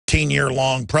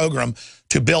15-year-long program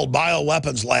to build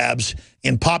bioweapons labs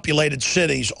in populated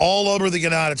cities all over the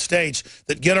United States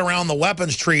that get around the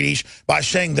weapons treaties by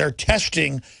saying they're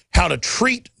testing how to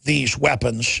treat these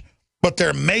weapons, but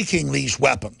they're making these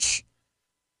weapons.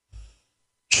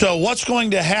 So what's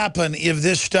going to happen if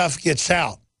this stuff gets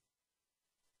out?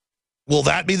 Will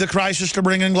that be the crisis to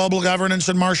bring in global governance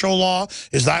and martial law?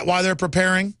 Is that why they're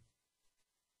preparing?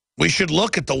 We should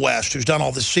look at the West, who's done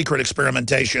all this secret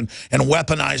experimentation and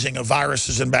weaponizing of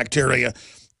viruses and bacteria,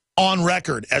 on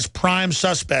record as prime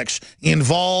suspects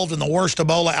involved in the worst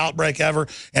Ebola outbreak ever,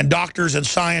 and doctors and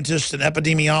scientists and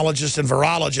epidemiologists and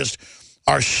virologists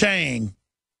are saying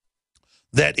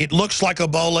that it looks like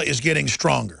Ebola is getting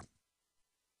stronger.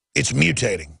 It's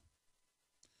mutating.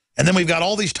 And then we've got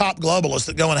all these top globalists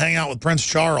that go and hang out with Prince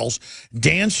Charles,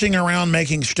 dancing around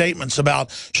making statements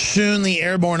about soon the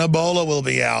airborne Ebola will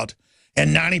be out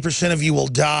and 90% of you will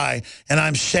die. And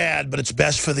I'm sad, but it's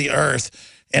best for the earth.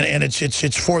 And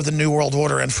it's for the New World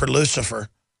Order and for Lucifer.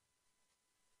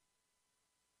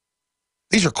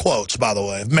 These are quotes, by the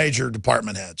way, of major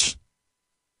department heads.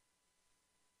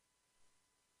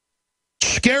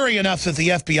 Scary enough that the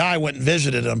FBI went and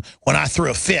visited them when I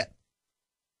threw a fit.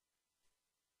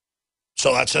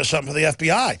 So that says something for the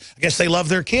FBI. I guess they love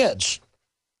their kids.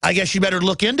 I guess you better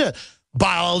look into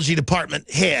biology department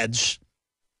heads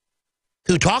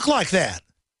who talk like that.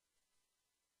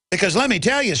 Because let me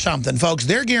tell you something, folks,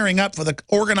 they're gearing up for the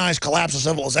organized collapse of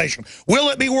civilization. Will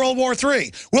it be World War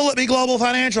III? Will it be global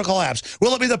financial collapse?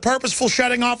 Will it be the purposeful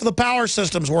shutting off of the power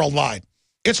systems worldwide?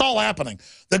 It's all happening.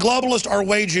 The globalists are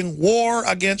waging war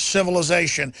against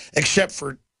civilization, except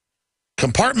for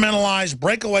compartmentalized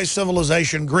breakaway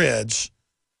civilization grids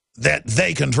that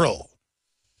they control.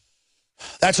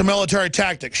 That's a military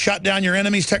tactic. Shut down your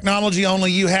enemy's technology,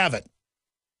 only you have it.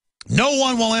 No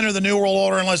one will enter the New World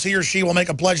Order unless he or she will make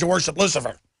a pledge to worship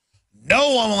Lucifer.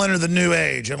 No one will enter the New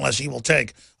Age unless he will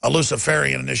take a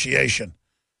Luciferian initiation.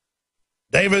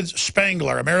 David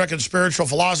Spangler, American spiritual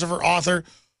philosopher, author,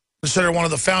 considered one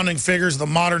of the founding figures of the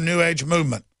modern New Age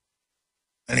movement.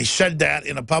 And he said that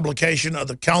in a publication of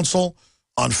the Council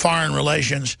on Foreign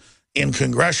Relations in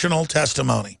congressional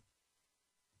testimony.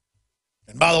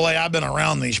 And by the way, I've been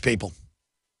around these people.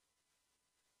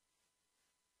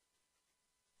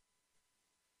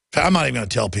 I'm not even going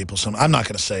to tell people something. I'm not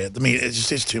going to say it. I mean,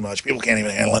 it's too much. People can't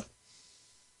even handle it.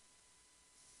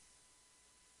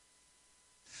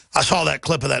 I saw that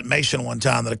clip of that Mason one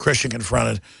time that a Christian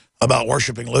confronted about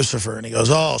worshiping Lucifer, and he goes,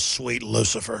 "Oh, sweet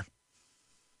Lucifer.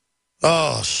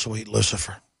 Oh, sweet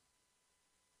Lucifer."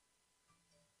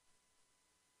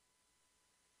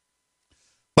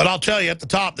 But I'll tell you, at the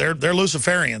top, they're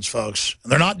Luciferians, folks.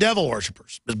 And they're not devil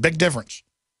worshipers. There's a big difference.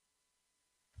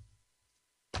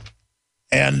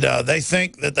 And they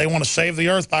think that they want to save the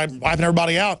earth by wiping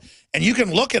everybody out. And you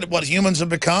can look at what humans have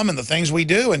become and the things we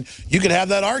do, and you could have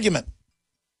that argument.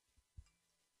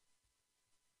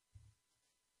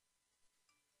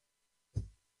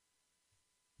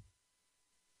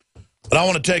 But I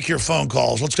want to take your phone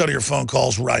calls. Let's go to your phone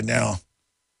calls right now.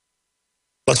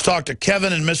 Let's talk to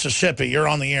Kevin in Mississippi. You're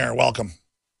on the air. Welcome.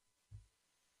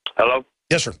 Hello?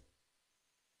 Yes, sir.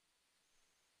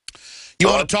 You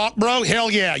want to talk, bro?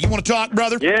 Hell yeah. You want to talk,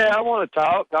 brother? Yeah, I want to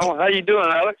talk. How you doing,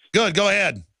 Alex? Good. Go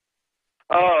ahead.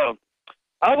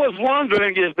 I was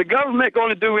wondering, is the government going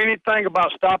to do anything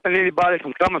about stopping anybody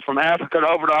from coming from Africa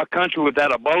over to our country with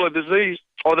that Ebola disease?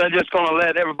 Or they're just going to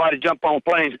let everybody jump on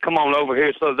planes and come on over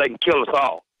here so they can kill us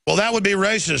all? Well, that would be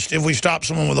racist if we stop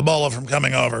someone with Ebola from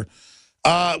coming over.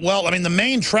 Well, I mean, the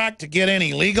main track to get in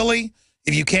illegally,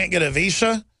 if you can't get a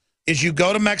visa, is you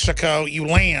go to Mexico, you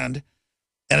land,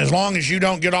 and as long as you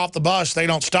don't get off the bus, they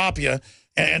don't stop you.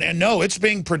 And no, it's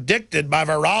being predicted by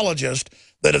virologists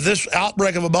that if this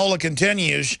outbreak of Ebola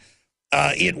continues,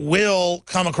 it will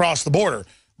come across the border.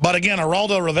 But again,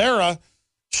 Geraldo Rivera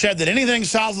said that anything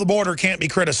south of the border can't be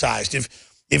criticized.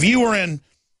 If you were in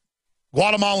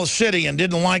Guatemala City and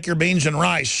didn't like your beans and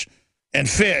rice and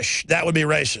fish, that would be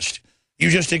racist. You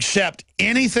just accept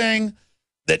anything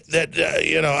that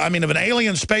you know, I mean, if an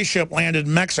alien spaceship landed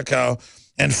in Mexico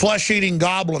and flesh-eating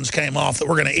goblins came off that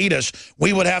were going to eat us,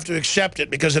 we would have to accept it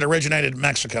because it originated in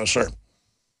Mexico, sir.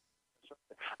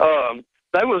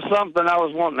 That was something I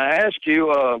was wanting to ask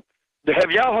you.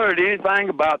 Have y'all heard anything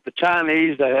about the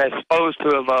Chinese that are supposed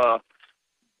to have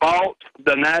bought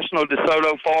the National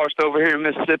DeSoto Forest over here in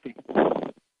Mississippi?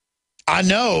 I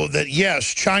know that,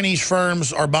 yes, Chinese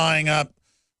firms are buying up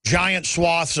giant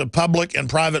swaths of public and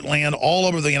private land all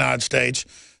over the United States.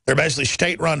 They're basically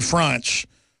state-run fronts.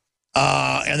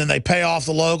 And then they pay off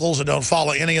the locals and don't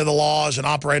follow any of the laws and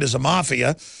operate as a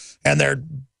mafia. And they're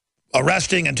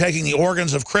arresting and taking the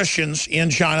organs of Christians in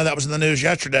China. That was in the news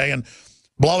yesterday, and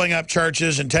blowing up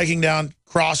churches and taking down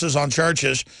crosses on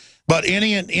churches. But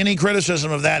any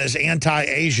criticism of that is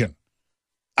anti-Asian.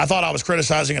 I thought I was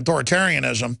criticizing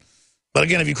authoritarianism. But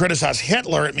again, if you criticize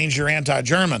Hitler, it means you're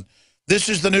anti-German. This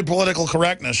is the new political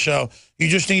correctness, so you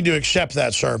just need to accept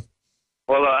that, sir.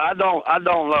 Well, I don't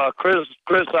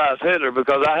criticize Hitler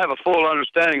because I have a full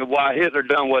understanding of why Hitler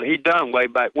done what he done way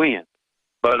back when.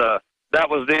 But that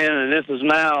was then, and this is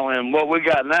now, and what we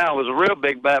got now is a real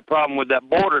big bad problem with that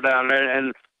border down there.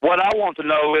 And what I want to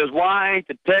know is why ain't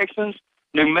the Texans,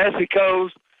 New Mexicos,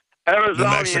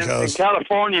 Arizonians, and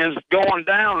Californians going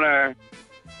down there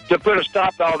to put a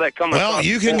stop to all that coming? Well,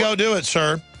 you can go do it,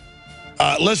 sir.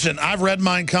 Listen, I've read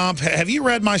Mein Kampf. Have you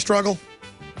read My Struggle?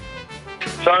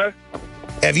 Sorry?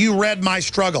 Have you read My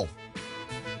Struggle?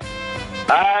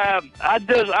 I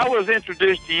was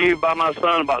introduced to you by my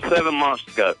son about 7 months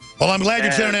ago. Well, I'm glad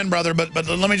you're tuning in, brother, but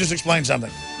let me just explain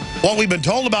something. What we've been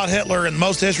told about Hitler in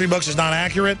most history books is not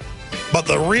accurate, but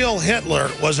the real Hitler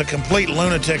was a complete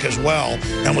lunatic as well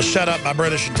and was set up by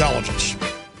British intelligence.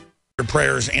 Your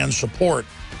prayers and support.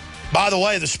 By the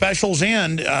way, the specials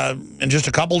end in just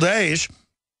a couple days.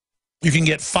 You can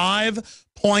get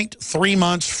 5.3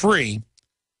 months free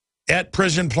at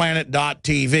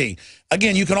prisonplanet.tv.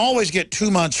 Again, you can always get 2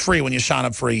 months free when you sign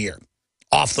up for a year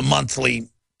off the monthly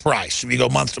price. If you go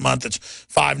month to month, it's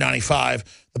 $5.95.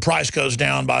 The price goes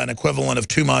down by an equivalent of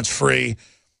 2 months free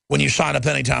when you sign up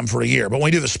anytime for a year. But when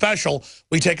we do the special,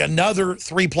 we take another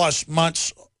 3+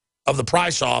 months of the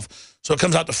price off. So it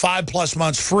comes out to 5+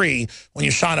 months free when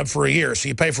you sign up for a year. So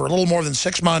you pay for a little more than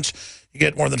 6 months. You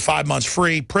get more than 5 months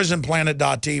free.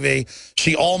 Prisonplanet.tv.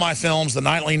 See all my films, the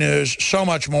nightly news, so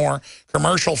much more.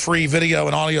 Commercial-free video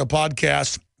and audio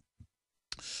podcasts.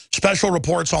 Special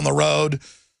reports on the road.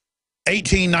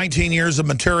 18, 19 years of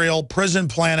material.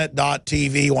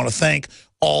 Prisonplanet.tv. I want to thank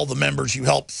all the members. You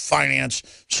help finance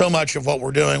so much of what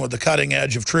we're doing with the cutting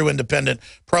edge of true independent,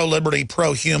 pro-liberty,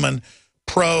 pro-human,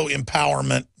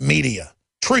 pro-empowerment media.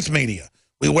 Truth media.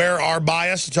 We wear our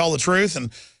bias to tell the truth and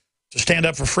to stand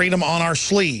up for freedom on our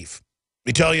sleeve.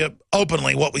 We tell you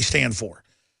openly what we stand for.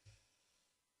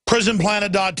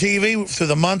 Prisonplanet.tv through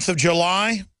the month of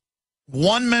July.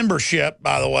 One membership,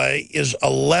 by the way, is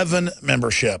 11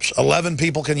 memberships. 11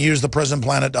 people can use the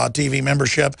prisonplanet.tv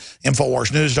membership.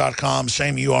 Infowarsnews.com,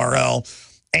 same URL.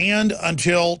 And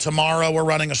until tomorrow, we're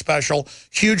running a special.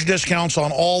 Huge discounts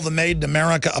on all the Made in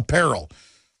America apparel.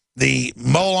 The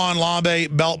Molon Labe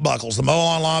belt buckles, the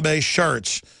Molon Labe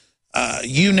shirts,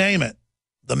 you name it.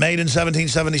 The Made in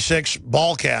 1776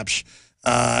 ball caps,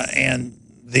 and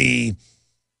the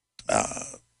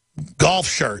golf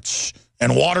shirts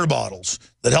and water bottles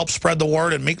that help spread the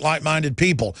word and meet like-minded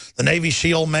people. The Navy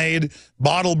SEAL-made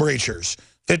bottle breachers,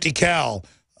 50 cal,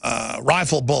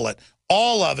 rifle bullet,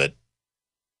 all of it.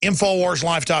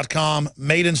 Infowarslife.com,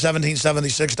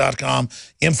 madein1776.com,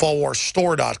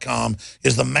 Infowarsstore.com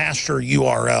is the master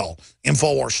URL.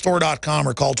 Infowarsstore.com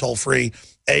or call toll-free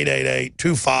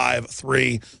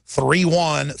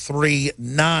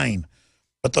 888-253-3139.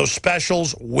 But those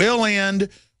specials will end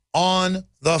on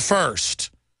the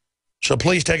 1st. So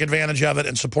please take advantage of it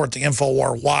and support the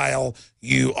InfoWar while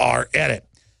you are at it.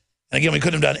 And again, we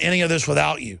couldn't have done any of this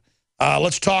without you.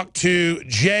 Let's talk to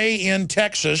Jay in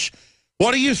Texas.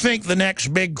 What do you think the next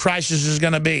big crisis is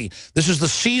going to be? This is the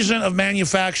season of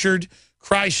manufactured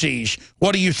crises.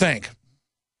 What do you think?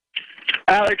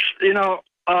 Alex,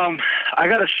 I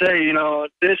got to say,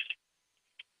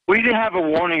 we did have a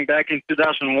warning back in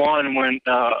 2001 when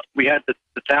we had the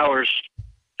towers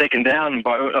taken down,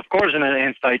 but of course in an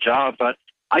anti-job. But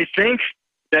I think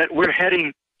that we're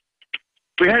heading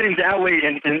that way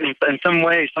in some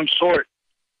way, some sort.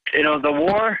 The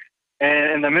war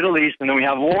in the Middle East, and then we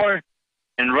have war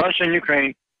in Russia and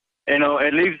Ukraine.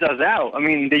 It leaves us out. I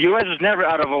mean, the U.S. is never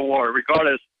out of a war,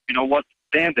 regardless, what the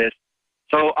stand is.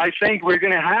 So I think we're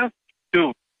going to have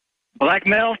to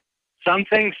blackmail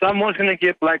something. Someone's going to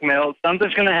get blackmailed.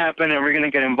 Something's going to happen, and we're going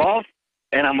to get involved.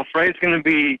 And I'm afraid it's going to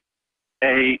be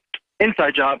a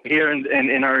inside job here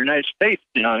in our United States,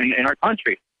 in our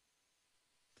country.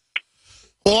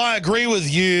 Well, I agree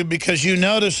with you because you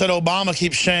notice that Obama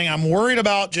keeps saying, I'm worried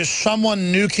about just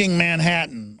someone nuking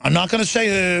Manhattan. I'm not going to say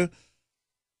who,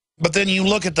 but then you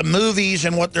look at the movies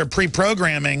and what they're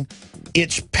pre-programming,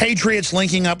 it's patriots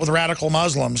linking up with radical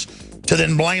Muslims to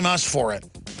then blame us for it.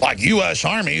 Like U.S.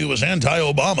 Army, who was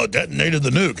anti-Obama, detonated the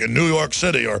nuke in New York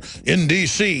City or in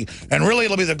D.C., and really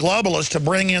it'll be the globalists to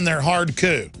bring in their hard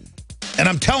coup. And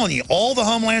I'm telling you, all the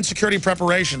Homeland Security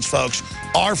preparations, folks,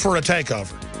 are for a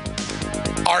takeover.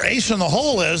 Our ace in the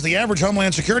hole is the average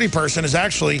Homeland Security person is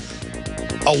actually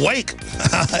awake.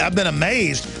 I've been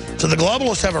amazed. So the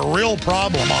globalists have a real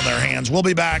problem on their hands. We'll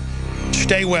be back.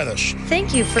 Stay with us.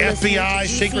 Thank you for listening to FBI, GCN.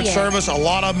 Secret Service, a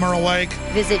lot of them are awake.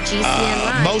 Visit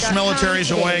GCNlive.com Most military's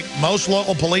today. awake. Most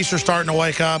local police are starting to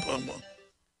wake up.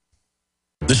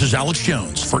 This is Alex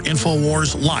Jones for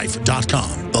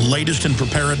InfoWarsLife.com. The latest in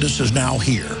preparedness is now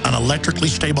here. An electrically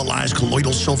stabilized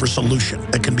colloidal silver solution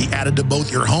that can be added to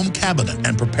both your home cabinet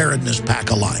and preparedness pack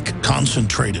alike.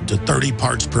 Concentrated to 30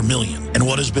 parts per million in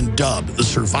what has been dubbed the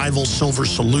survival silver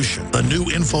solution. The new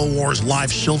InfoWars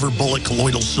Life Silver Bullet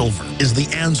Colloidal Silver is the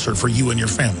answer for you and your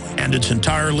family. And it's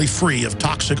entirely free of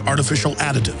toxic artificial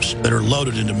additives that are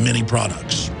loaded into many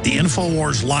products. The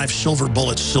InfoWars Life Silver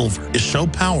Bullet Silver is so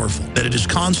powerful that it is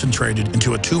concentrated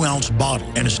into a 2-ounce bottle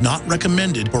and is not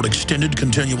recommended for extended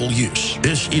continual use.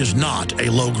 This is not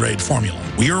a low-grade formula.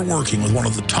 We are working with one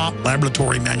of the top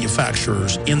laboratory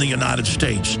manufacturers in the United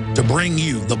States to bring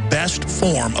you the best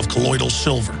form of colloidal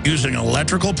silver using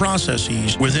electrical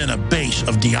processes within a base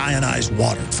of deionized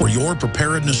water for your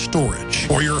preparedness storage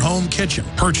or your home kitchen.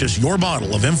 Purchase your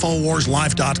bottle of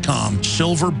InfoWarsLife.com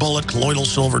Silver Bullet Colloidal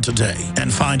Silver today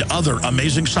and find other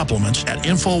amazing supplements at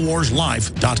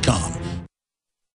InfoWarsLife.com.